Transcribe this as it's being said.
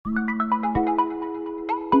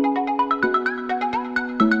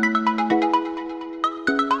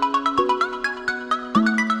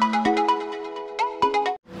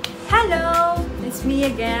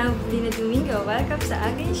sa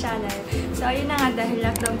aking channel. So, ayun na nga, dahil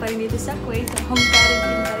lockdown pa rin dito sa Kuwait, home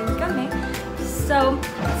quarantine pa rin kami. So,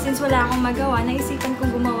 since wala akong magawa, naisipan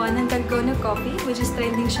kong gumawa ng Dalgona coffee, which is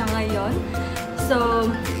trending siya ngayon. So,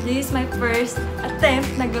 this is my first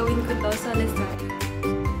attempt na gawin ko to. So, let's try.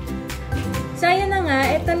 So, ayan na nga.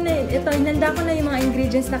 Ito, hinanda ko na yung mga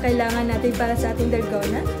ingredients na kailangan natin para sa ating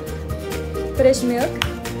Dalgona. Fresh milk,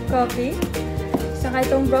 coffee, saka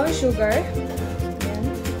itong brown sugar,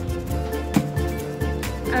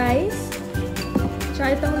 ayan, ice,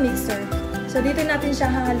 saka itong mixer. So, dito natin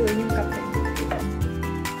siya hahaluin yung kape.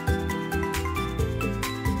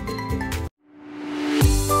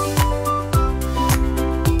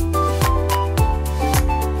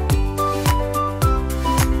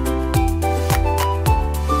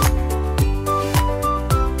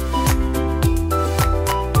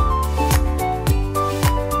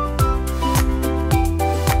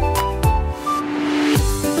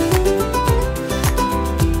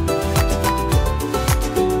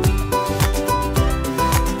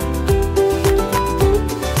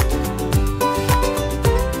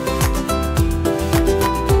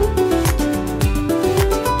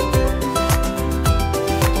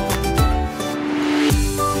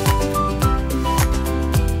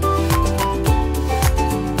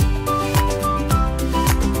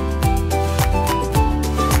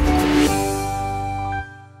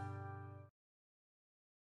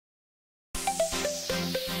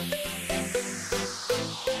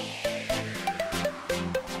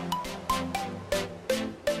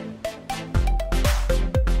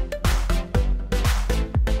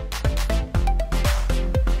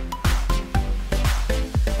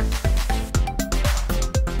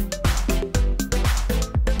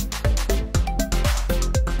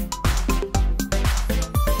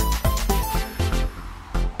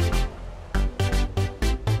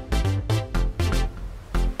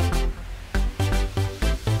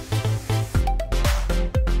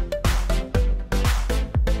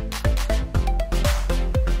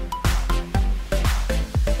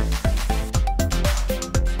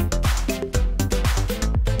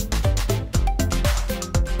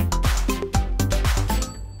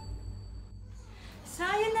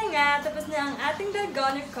 Tapos na ang ating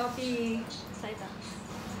Dalgona coffee. Sa ito.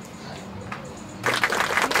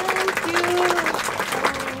 Thank you!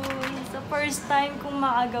 So, first time kong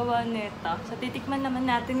makagawa nito. So, titikman naman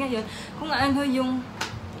natin ngayon kung ano yung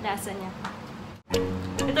lasa niya.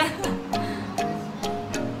 Ito.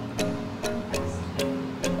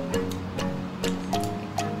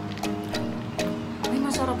 Ay,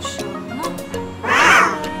 masarap siya. No?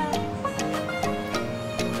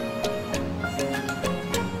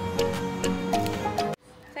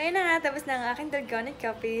 Ayun na nga, tapos na ang aking Dalgona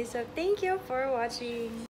coffee. So, thank you for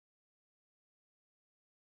watching!